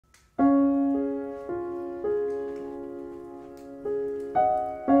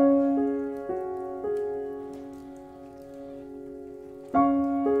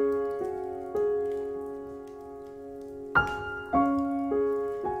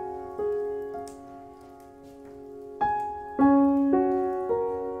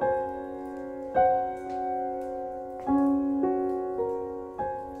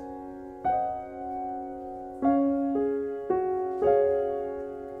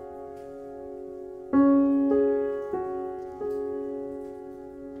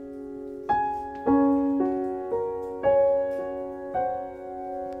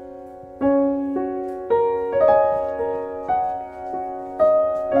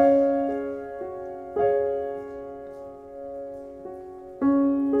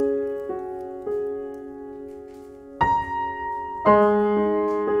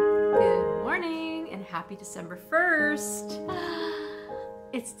December 1st.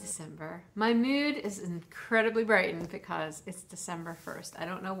 It's December. My mood is incredibly brightened because it's December 1st. I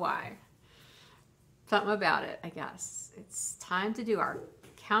don't know why. Something about it, I guess. It's time to do our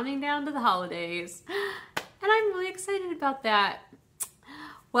counting down to the holidays. And I'm really excited about that.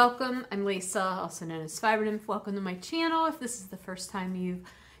 Welcome, I'm Lisa, also known as Fiber Nymph. Welcome to my channel. If this is the first time you've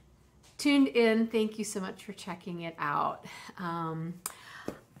tuned in, thank you so much for checking it out.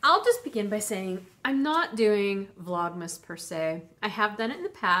 I'll just begin by saying I'm not doing Vlogmas per se. I have done it in the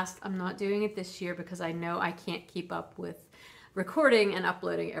past. I'm not doing it this year because I know I can't keep up with recording and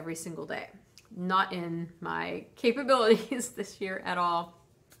uploading every single day. Not in my capabilities this year at all.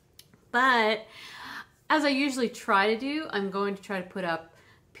 But as I usually try to do, I'm going to try to put up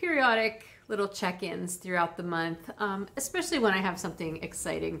periodic little check-ins throughout the month, especially when I have something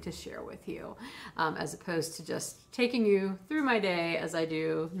exciting to share with you, as opposed to just taking you through my day as I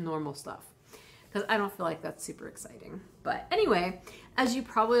do normal stuff, because I don't feel like that's super exciting. But anyway, as you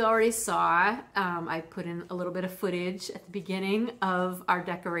probably already saw, I put in a little bit of footage at the beginning of our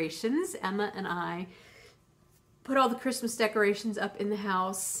decorations. Emma and I put all the Christmas decorations up in the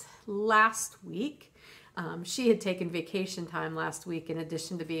house last week. She had taken vacation time last week in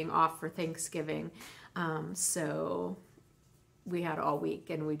addition to being off for Thanksgiving. So we had all week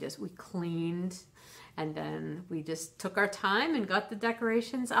and we cleaned, and then we just took our time and got the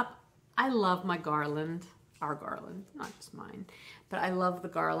decorations up. I love my garland, our garland, not just mine, but I love the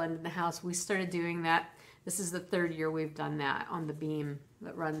garland in the house. We started doing that. This is the third year we've done that on the beam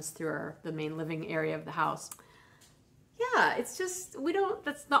that runs through the main living area of the house. Yeah, it's just,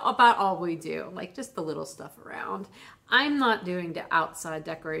 that's not about all we do, like just the little stuff around. I'm not doing the outside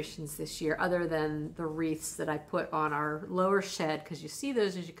decorations this year other than the wreaths that I put on our lower shed, because you see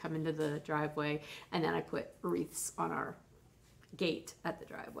those as you come into the driveway, and then I put wreaths on our gate at the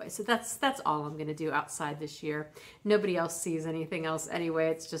driveway. So that's all I'm gonna do outside this year. Nobody else sees anything else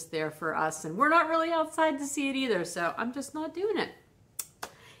anyway. It's just there for us, and we're not really outside to see it either, so I'm just not doing it.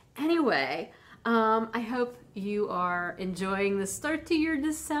 Anyway, I hope you are enjoying the start to your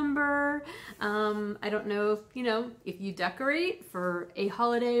December. I don't know if you decorate for a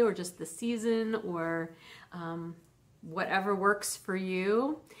holiday or just the season, or whatever works for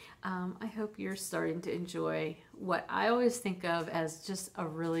you. I hope you're starting to enjoy what I always think of as just a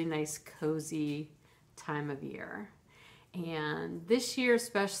really nice, cozy time of year. And this year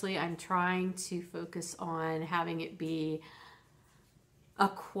especially, I'm trying to focus on having it be a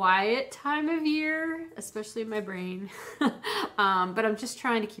quiet time of year, especially in my brain. But I'm just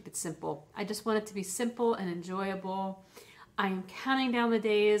trying to keep it simple. I just want it to be simple and enjoyable. I am counting down the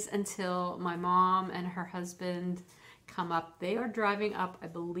days until my mom and her husband come up. They are driving up, I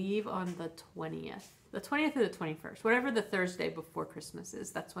believe, on the 20th. The 20th or the 21st, whatever the Thursday before Christmas is,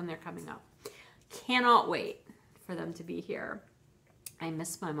 that's when they're coming up. Cannot wait for them to be here. I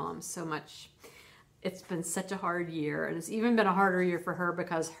miss my mom so much. It's been such a hard year, and it's even been a harder year for her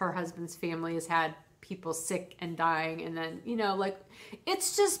because her husband's family has had people sick and dying, and then, like,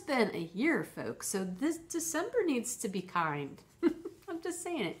 it's just been a year, folks. So this December needs to be kind. I'm just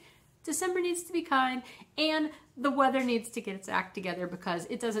saying it. December needs to be kind, and the weather needs to get its act together because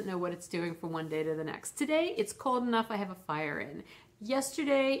it doesn't know what it's doing from one day to the next. Today, it's cold enough I have a fire in.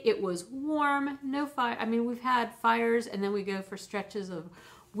 Yesterday, it was warm, no fire. I mean, we've had fires, and then we go for stretches of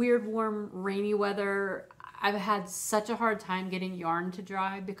weird, warm, rainy weather. I've had such a hard time getting yarn to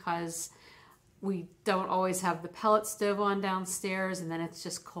dry because we don't always have the pellet stove on downstairs, and then it's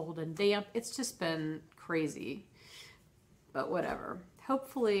just cold and damp. It's just been crazy, but whatever.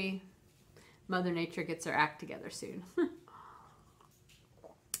 Hopefully Mother Nature gets her act together soon.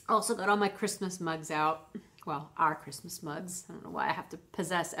 Also got all my Christmas mugs out. Well, our Christmas mugs. I don't know why I have to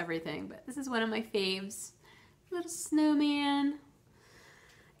possess everything, but this is one of my faves. Little snowman.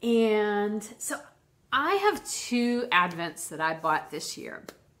 And so I have two Advents that I bought this year.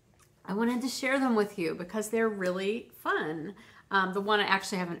 I wanted to share them with you because they're really fun. The one I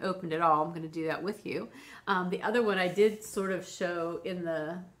actually haven't opened at all. I'm going to do that with you. The other one I did sort of show in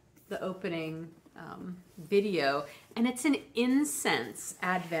the opening video, and it's an incense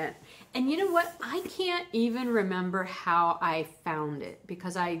Advent. And you know what? I can't even remember how I found it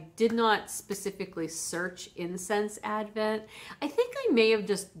because I did not specifically search incense Advent. I think I may have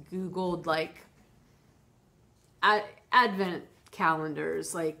just Googled like Advent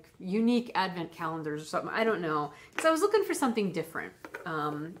calendars, like unique Advent calendars or something. I don't know, because I was looking for something different.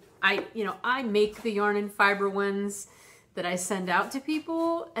 I make the yarn and fiber ones that I send out to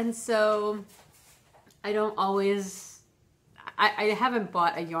people, and so I don't always, I haven't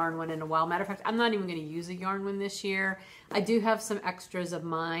bought a yarn one in a while. Matter of fact, I'm not even going to use a yarn one this year. I do have some extras of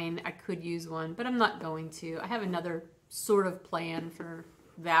mine. I could use one, but I'm not going to. I have another sort of plan for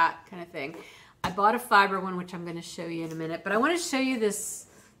that kind of thing. I bought a fiber one, which I'm going to show you in a minute, but I want to show you this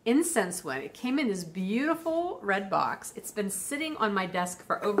incense one. It came in this beautiful red box. It's been sitting on my desk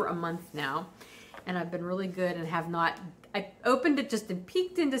for over a month now, and I've been really good and have not, I opened it just and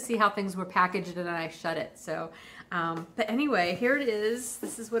peeked in to see how things were packaged, and then I shut it. So, but anyway, here it is.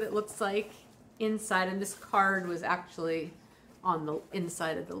 This is what it looks like inside, and this card was actually on the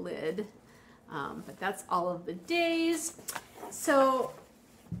inside of the lid. But that's all of the days. So,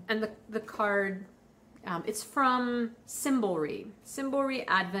 and the card, it's from Symbolry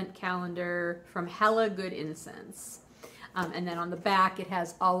Advent Calendar from Hella Good Incense. And then on the back, it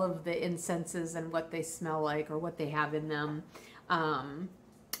has all of the incenses and what they smell like or what they have in them.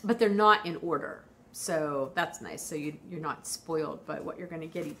 But they're not in order. So that's nice. So you're not spoiled by what you're going to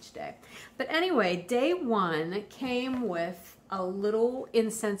get each day. But anyway, day one came with a little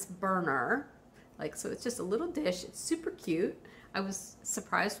incense burner. So it's just a little dish. It's super cute. I was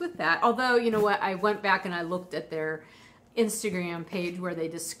surprised with that. Although, you know what? I went back and I looked at their Instagram page where they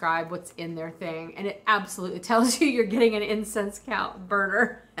describe what's in their thing, and it absolutely tells you you're getting an incense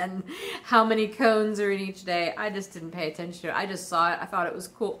burner and how many cones are in each day. I just didn't pay attention to it. I just saw it. I thought it was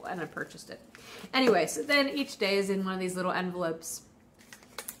cool, and I purchased it. Anyway, so then each day is in one of these little envelopes.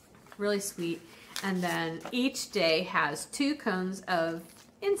 Really sweet. And then each day has 2 cones of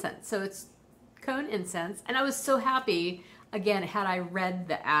incense. So it's cone incense, and I was so happy. Again, had I read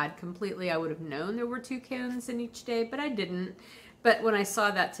the ad completely, I would have known there were 2 cones in each day, but I didn't. But when I saw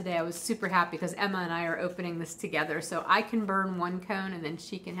that today, I was super happy because Emma and I are opening this together, so I can burn 1 cone and then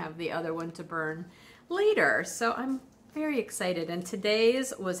she can have the other one to burn later. So I'm very excited. And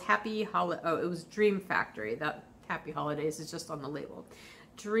today's was it was Dream Factory. That Happy Holidays is just on the label.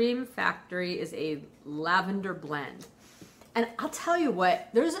 Dream Factory is a lavender blend. And I'll tell you what,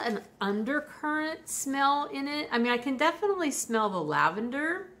 there's an undercurrent smell in it. I mean, I can definitely smell the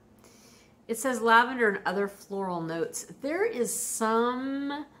lavender. It says lavender and other floral notes. There is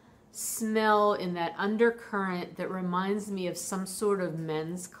some smell in that undercurrent that reminds me of some sort of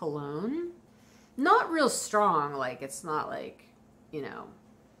men's cologne. Not real strong, it's not like,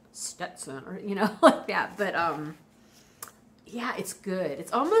 Stetson or, like that. But, yeah, it's good.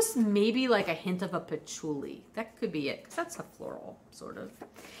 It's almost maybe like a hint of a patchouli. That could be it, because that's a floral, sort of.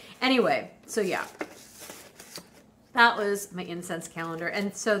 Anyway, so yeah. That was my incense calendar.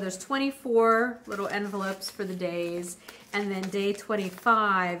 And so there's 24 little envelopes for the days. And then day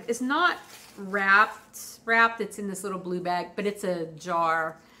 25 is not wrapped. It's in this little blue bag, but it's a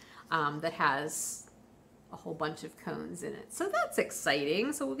jar that has a whole bunch of cones in it. So that's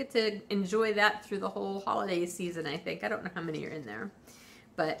exciting. So we'll get to enjoy that through the whole holiday season, I think. I don't know how many are in there.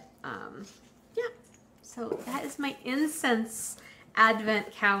 But, yeah. So that is my incense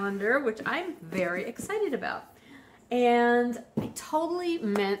advent calendar, which I'm very excited about. And I totally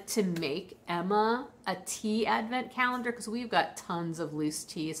meant to make Emma a tea advent calendar because we've got tons of loose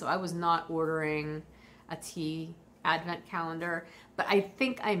tea. So I was not ordering a tea advent calendar, but I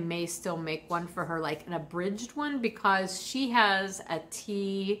think I may still make one for her, like an abridged one, because she has a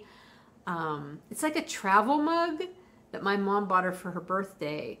tea, it's like a travel mug that my mom bought her for her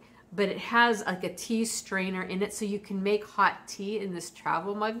birthday, but it has like a tea strainer in it, so you can make hot tea in this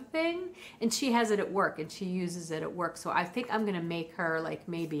travel mug thing, and she has it at work, and she uses it at work. So I think I'm gonna make her like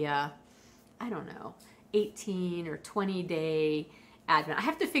maybe a, I don't know, 18 or 20 day advent. I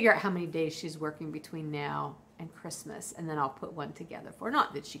have to figure out how many days she's working between now and Christmas, and then I'll put one together for her.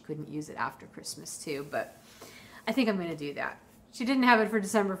 Not that she couldn't use it after Christmas too, but I think I'm going to do that. She didn't have it for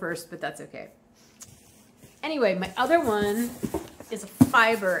December 1st, but that's okay. Anyway, my other one is a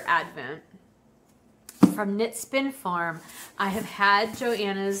fiber advent from Knit Spin Farm. I have had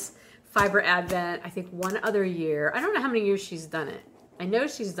Joanna's fiber advent, I think, one other year. I don't know how many years she's done it. I know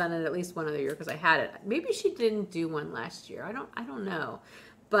she's done it at least one other year because I had it. Maybe she didn't do one last year. I don't know.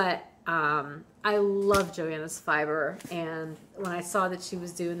 But I love Joanna's fiber, and when I saw that she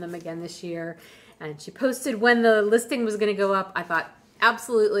was doing them again this year, and she posted when the listing was going to go up, I thought,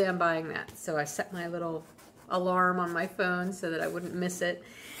 absolutely, I'm buying that. So I set my little alarm on my phone so that I wouldn't miss it.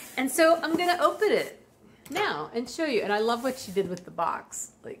 And so I'm going to open it now and show you. And I love what she did with the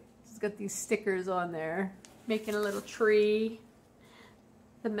box. Like, she's got these stickers on there, making a little tree.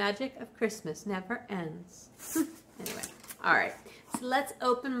 The magic of Christmas never ends. Anyway, all right. So let's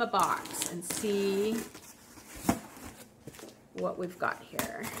open my box and see what we've got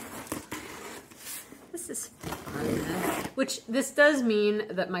here. This is fun. Which this does mean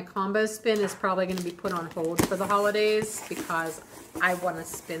that my combo spin is probably going to be put on hold for the holidays because I want to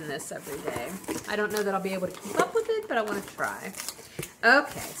spin this every day. I don't know that I'll be able to keep up with it, but I want to try.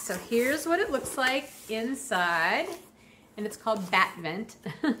 Okay, so here's what it looks like inside. And it's called Battvent.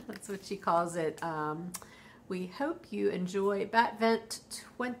 That's what she calls it. We hope you enjoy Battvent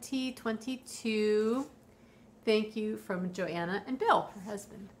 2022. Thank you from Joanna and Bill, her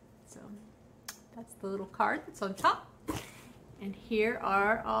husband. So that's the little card that's on top. And here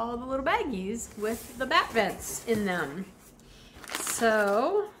are all the little baggies with the Batvents in them.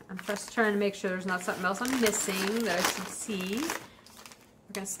 So I'm just trying to make sure there's not something else I'm missing that I should see.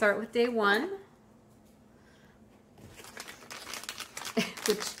 We're going to start with day 1.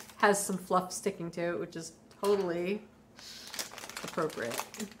 Which has some fluff sticking to it, which is totally appropriate.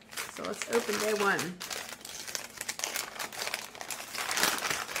 So let's open day 1.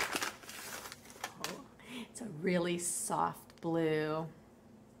 Oh, it's a really soft blue.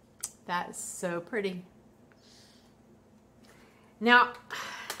 That is so pretty. Now,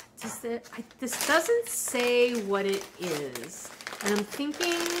 this doesn't say what it is. And I'm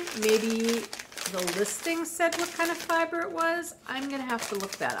thinking maybe the listing said what kind of fiber it was. I'm going to have to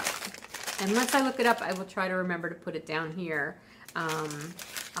look that up. And once I look it up, I will try to remember to put it down here.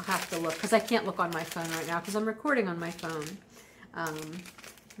 I'll have to look, because I can't look on my phone right now because I'm recording on my phone.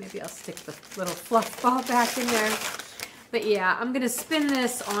 Maybe I'll stick the little fluff ball back in there. But yeah, I'm going to spin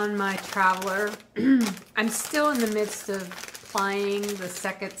this on my Traveler. I'm still in the midst of applying the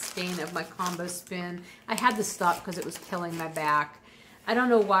second skein of my combo spin. I had to stop because it was killing my back. I don't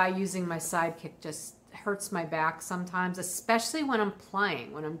know why using my sidekick just hurts my back sometimes, especially when I'm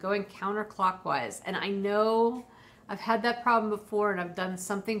plying, when I'm going counterclockwise. And I know I've had that problem before and I've done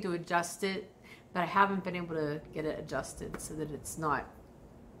something to adjust it, but I haven't been able to get it adjusted so that it's not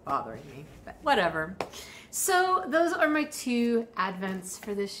bothering me, but whatever. So those are my 2 Advents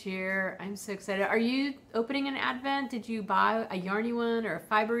for this year. I'm so excited. Are you opening an Advent? Did you buy a yarny one or a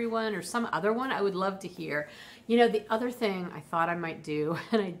fibery one or some other one? I would love to hear. You know, the other thing I thought I might do,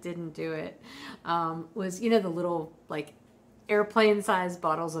 and I didn't do it, was, you know, the little, like, airplane-sized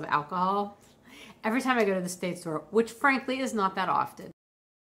bottles of alcohol. Every time I go to the state store, which frankly is not that often,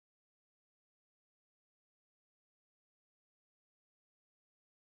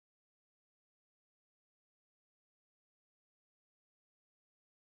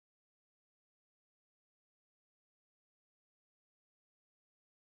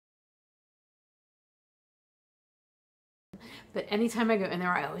 but anytime I go in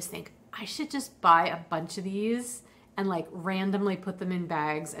there, I always think I should just buy a bunch of these and like randomly put them in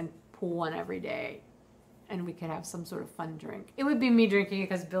bags and pull one every day, and we could have some sort of fun drink. It would be me drinking it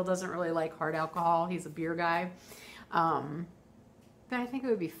because Bill doesn't really like hard alcohol. He's a beer guy. But I think it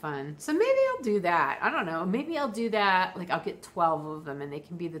would be fun. So maybe I'll do that. I don't know. Maybe I'll do that. Like I'll get 12 of them and they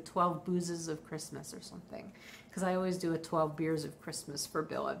can be the 12 boozes of Christmas or something. Because I always do a 12 beers of Christmas for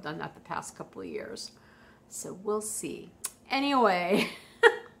Bill. I've done that the past couple of years. So we'll see. Anyway,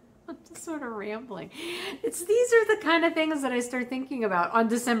 I'm just sort of rambling. These are the kind of things that I start thinking about on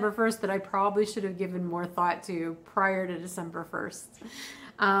December 1st that I probably should have given more thought to prior to December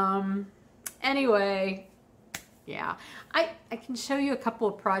 1st. Anyway, yeah, I can show you a couple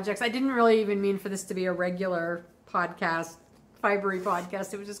of projects. I didn't really even mean for this to be a regular podcast, fibery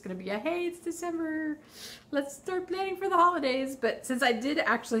podcast. It was just going to be a, hey, it's December. Let's start planning for the holidays. But since I did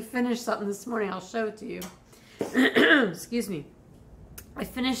actually finish something this morning, I'll show it to you. Excuse me. I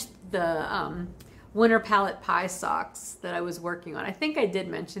finished the winter palette pie socks that I was working on. I think I did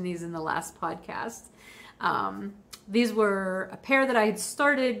mention these in the last podcast. These were a pair that I had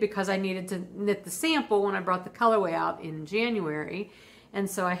started because I needed to knit the sample when I brought the colorway out in January. And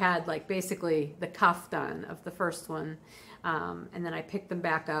so I had like basically the cuff done of the first one. And then I picked them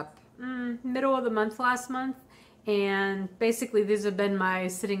back up middle of the month last month. And basically these have been my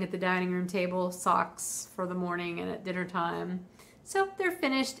sitting at the dining room table socks for the morning and at dinner time. So they're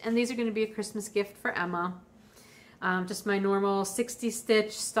finished, and these are going to be a Christmas gift for Emma. Just my normal 60 stitch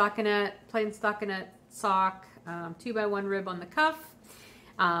stockinette, plain stockinette sock, 2x1 rib on the cuff.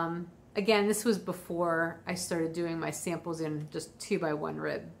 Again, this was before I started doing my samples in just 2x1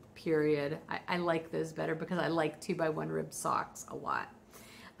 rib, period. I like those better because I like 2x1 rib socks a lot.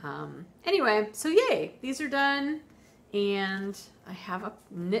 Anyway, so yay, these are done, and I have a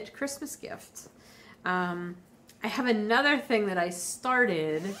knit Christmas gift. I have another thing that I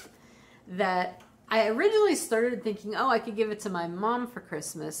started that I originally started thinking, oh, I could give it to my mom for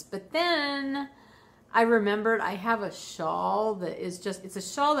Christmas, but then I remembered I have a shawl that is just, it's a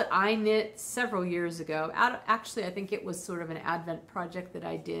shawl that I knit several years ago. Actually, I think it was sort of an Advent project that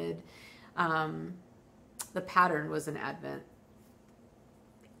I did. the pattern was an Advent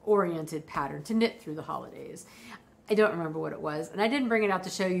oriented pattern to knit through the holidays. I don't remember what it was, and I didn't bring it out to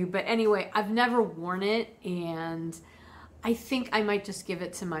show you, but anyway, I've never worn it, and I think I might just give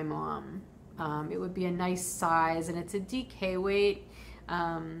it to my mom. It would be a nice size, and it's a DK weight.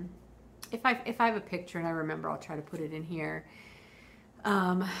 If I have a picture and I remember, I'll try to put it in here.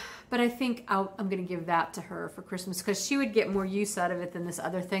 But I think I'm going to give that to her for Christmas because she would get more use out of it than this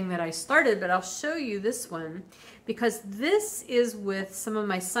other thing that I started. But I'll show you this one because this is with some of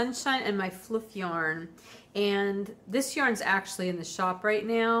my Sunshine and my Fluff yarn. And this yarn's actually in the shop right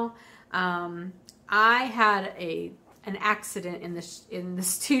now. I had an accident in the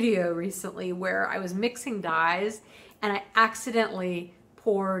studio recently where I was mixing dyes and I accidentally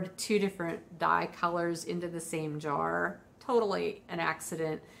poured 2 different dye colors into the same jar. Totally an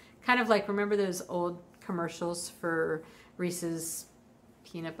accident. Kind of like, remember those old commercials for Reese's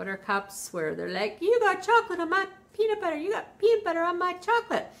peanut butter cups where they're like, you got chocolate on my peanut butter, you got peanut butter on my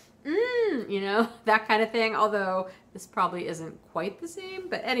chocolate. You know, that kind of thing. Although this probably isn't quite the same.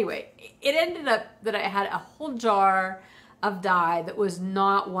 But anyway, it ended up that I had a whole jar of dye that was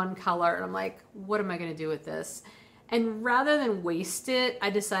not one color. And I'm like, what am I going to do with this? And rather than waste it, I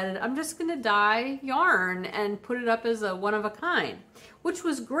decided I'm just going to dye yarn and put it up as a one of a kind, which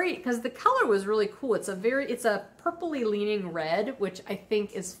was great because the color was really cool. It's a purpley leaning red, which I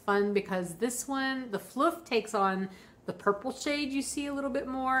think is fun because this one, the Fluff takes on the purple shade you see a little bit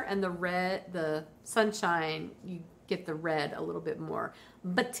more, and the Sunshine, you get the red a little bit more.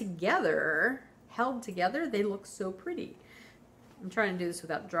 But together, held together, they look so pretty. I'm trying to do this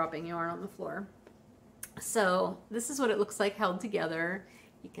without dropping yarn on the floor. So this is what it looks like held together.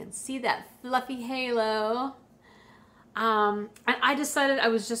 You can see that fluffy halo. And I decided I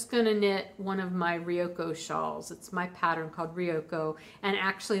was just going to knit one of my Ryoko shawls. It's my pattern called Ryoko. And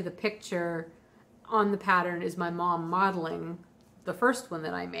actually the picture on the pattern is my mom modeling the first one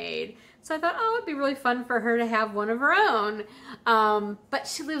that I made. So I thought, oh, it'd be really fun for her to have one of her own. But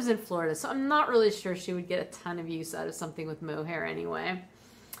she lives in Florida, so I'm not really sure she would get a ton of use out of something with mohair anyway.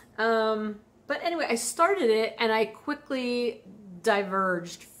 But anyway, I started it and I quickly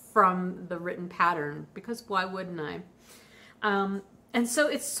diverged from the written pattern because why wouldn't I? And so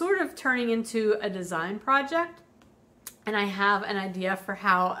it's sort of turning into a design project and I have an idea for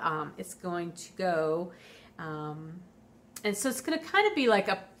how it's going to go. And so it's going to kind of be like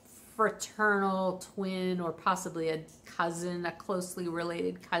a fraternal twin or possibly a cousin, a closely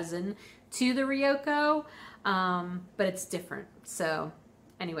related cousin to the Ryoko, but it's different. So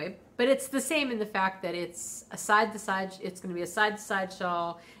anyway, but it's the same in the fact that it's a side-to-side, it's going to be a side-to-side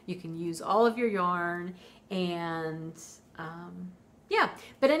shawl. You can use all of your yarn and yeah.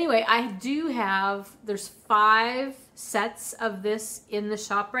 But anyway, I do have, there's 5 sets of this in the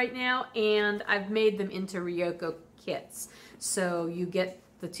shop right now and I've made them into Ryoko kits. So you get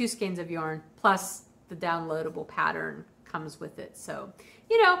the 2 skeins of yarn plus the downloadable pattern comes with it. So,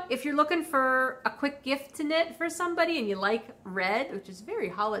 you know, if you're looking for a quick gift to knit for somebody and you like red, which is very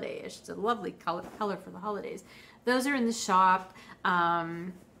holiday-ish, it's a lovely color for the holidays, those are in the shop.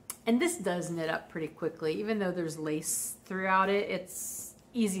 And this does knit up pretty quickly, even though there's lace throughout it. It's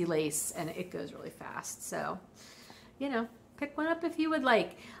easy lace and it goes really fast. So, you know, pick one up if you would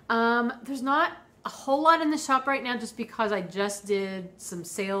like. There's not a whole lot in the shop right now just because I just did some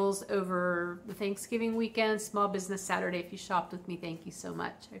sales over the Thanksgiving weekend, Small Business Saturday. If you shopped with me, thank you so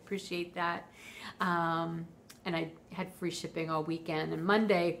much. I appreciate that. And I had free shipping all weekend. And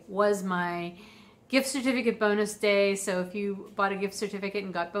Monday was my gift certificate bonus day. So if you bought a gift certificate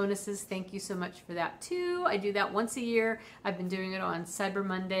and got bonuses, thank you so much for that too. I do that once a year. I've been doing it on Cyber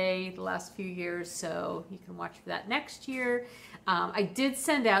Monday the last few years, so you can watch for that next year. I did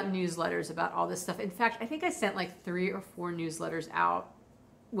send out newsletters about all this stuff. In fact, I think I sent like 3 or 4 newsletters out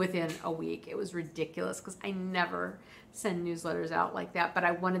within a week. It was ridiculous because I never send newsletters out like that, but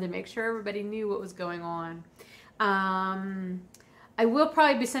I wanted to make sure everybody knew what was going on. I will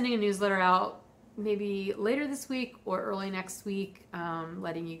probably be sending a newsletter out maybe later this week or early next week,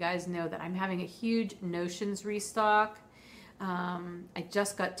 letting you guys know that I'm having a huge Notions restock. I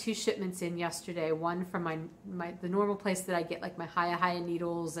just got 2 shipments in yesterday, one from the normal place that I get like my Haya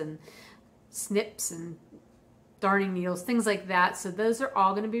needles and snips and darning needles, things like that. So those are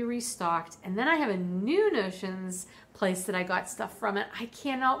all going to be restocked. And then I have a new Notions place that I got stuff from, and I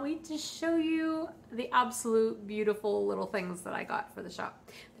cannot wait to show you the absolute beautiful little things that I got for the shop.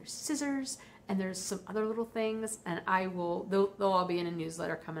 There's scissors and there's some other little things, and they'll all be in a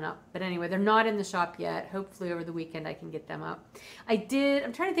newsletter coming up. But anyway, they're not in the shop yet. Hopefully over the weekend I can get them up. I'm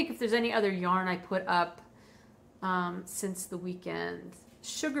trying to think if there's any other yarn I put up since the weekend.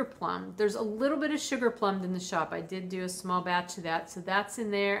 sugar plum. There's a little bit of sugar plum in the shop. I did do a small batch of that, so that's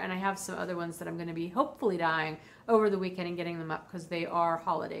in there, and I have some other ones that I'm going to be hopefully dyeing over the weekend and getting them up because they are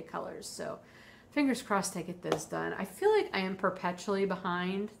holiday colors. So fingers crossed I get those done. I feel like I am perpetually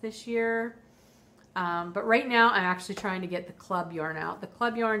behind this year, but right now I'm actually trying to get the club yarn out. The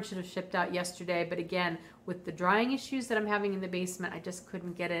club yarn should have shipped out yesterday, but again, with the drying issues that I'm having in the basement, I just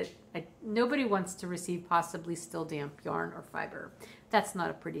couldn't get it. Nobody wants to receive possibly still damp yarn or fiber. That's not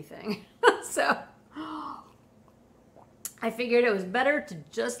a pretty thing. So I figured it was better to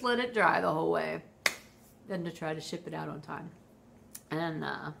just let it dry the whole way than to try to ship it out on time. And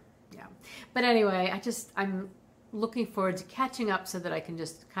yeah, but anyway, I'm looking forward to catching up so that I can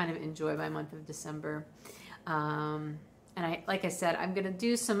just kind of enjoy my month of December. And like I said, I'm going to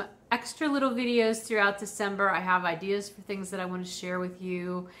do some extra little videos throughout December. I have ideas for things that I want to share with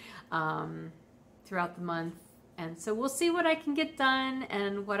you throughout the month. And so we'll see what I can get done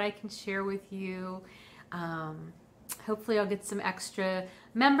and what I can share with you. Hopefully I'll get some extra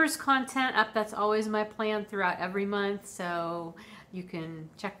members content up. That's always my plan throughout every month. So you can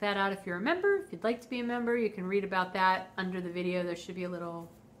check that out if you're a member. If you'd like to be a member, you can read about that under the video. There should be a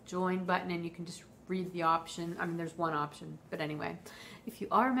little join button and you can just read the option. I mean, there's one option, but anyway, if you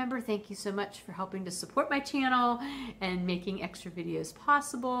are a member, thank you so much for helping to support my channel and making extra videos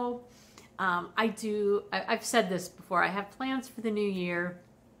possible. I've said this before, I have plans for the new year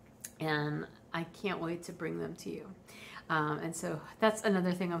and I can't wait to bring them to you. And so that's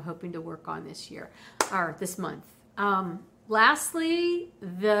another thing I'm hoping to work on this year, or this month. Lastly,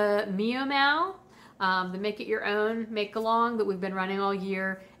 the Meow Meow, the Make It Your Own Make Along that we've been running all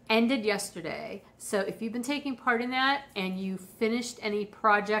year ended yesterday. So if you've been taking part in that and you finished any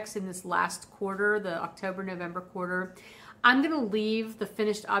projects in this last quarter, the October-November quarter, I'm going to leave the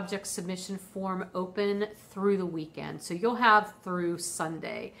finished object submission form open through the weekend. So you'll have through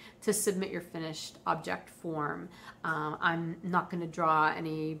Sunday to submit your finished object form. I'm not going to draw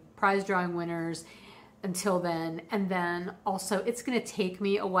any prize drawing winners until then. And then also it's going to take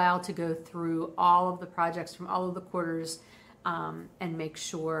me a while to go through all of the projects from all of the quarters and make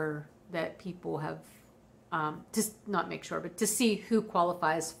sure that people have just not make sure, but to see who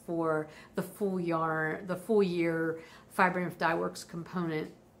qualifies for the full year Fiber Nymph Dye Works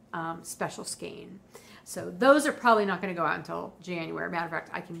component special skein. So those are probably not going to go out until January. Matter of fact,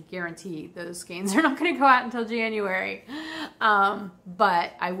 I can guarantee those skeins are not going to go out until January.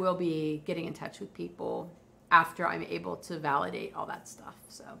 But I will be getting in touch with people after I'm able to validate all that stuff.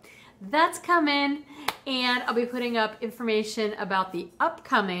 So that's coming, and I'll be putting up information about the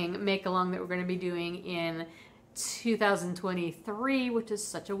upcoming make along that we're going to be doing in 2023, which is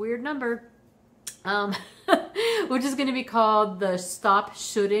such a weird number. Which is going to be called the Stop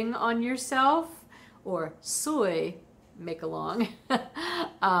Shooting on Yourself, or Soy Make Along.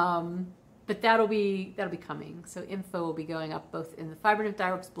 But that'll be coming. So info will be going up both in the Fiber Nymph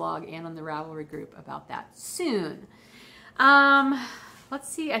Dye Works blog and on the Ravelry group about that soon. Let's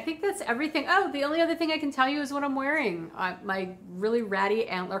see. I think that's everything. Oh, the only other thing I can tell you is what I'm wearing. My really ratty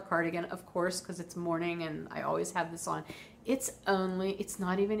antler cardigan, of course, because it's morning and I always have this on. It's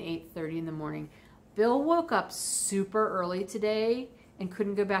not even 8:30 in the morning. Bill woke up super early today and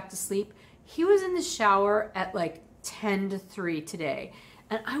couldn't go back to sleep. He was in the shower at like 10 to 3 today.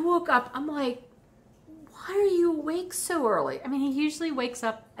 And I woke up, I'm like, why are you awake so early? I mean, he usually wakes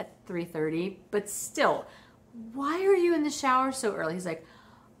up at 3:30, but still, why are you in the shower so early? He's like,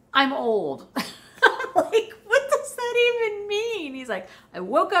 I'm old. I'm like, what does that even mean? He's like, I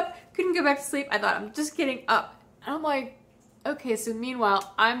woke up, couldn't go back to sleep. I thought, I'm just getting up. And I'm like, okay, so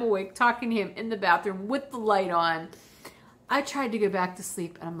meanwhile, I'm awake talking to him in the bathroom with the light on. I tried to go back to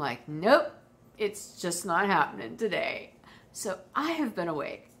sleep and I'm like, nope, it's just not happening today. So I have been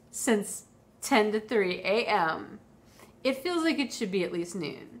awake since 10 to 3 a.m. It feels like it should be at least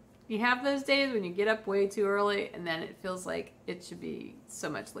noon. You have those days when you get up way too early and then it feels like it should be so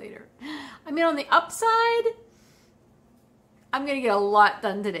much later. I mean, on the upside, I'm going to get a lot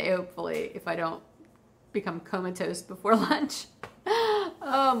done today, hopefully, if I don't become comatose before lunch.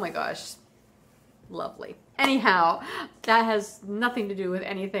 Oh my gosh. Lovely. Anyhow, that has nothing to do with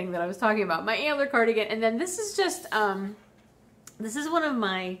anything that I was talking about. My antler cardigan. And then this is just, this is one of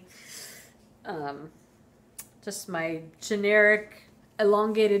my, just my generic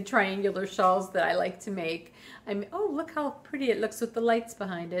elongated triangular shawls that I like to make. Oh, look how pretty it looks with the lights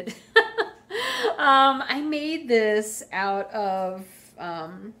behind it. I made this out of,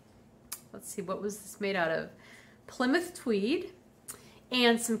 let's see, what was this made out of? Plymouth tweed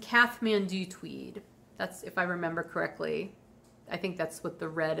and some Kathmandu tweed. That's, if I remember correctly. I think that's what the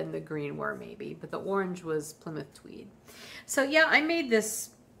red and the green were maybe, but the orange was Plymouth tweed. So yeah, I made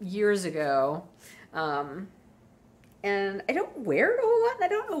this years ago. And I don't wear it a whole lot, and I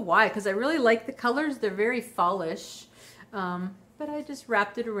don't know why, because I really like the colors. They're very fallish. But I just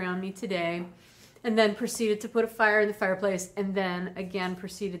wrapped it around me today, and then proceeded to put a fire in the fireplace, and then again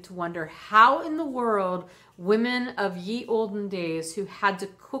proceeded to wonder how in the world women of ye olden days who had to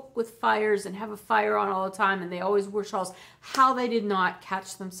cook with fires and have a fire on all the time, and they always wore shawls, how they did not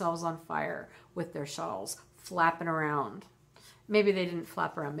catch themselves on fire with their shawls flapping around. Maybe they didn't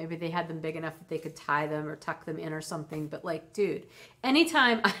flap around. Maybe they had them big enough that they could tie them or tuck them in or something. But like, dude,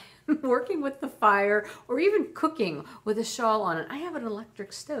 anytime I'm working with the fire or even cooking with a shawl on it, I have an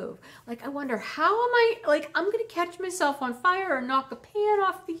electric stove. Like, I wonder how am I, like, I'm going to catch myself on fire or knock a pan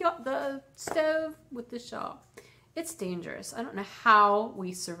off the stove with the shawl. It's dangerous. I don't know how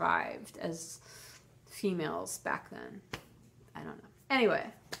we survived as females back then. I don't know. Anyway,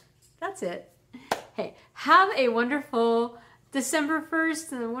 that's it. Hey, have a wonderful December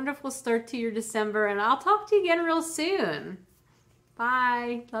 1st and a wonderful start to your December, and I'll talk to you again real soon.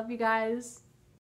 Bye. Love you guys.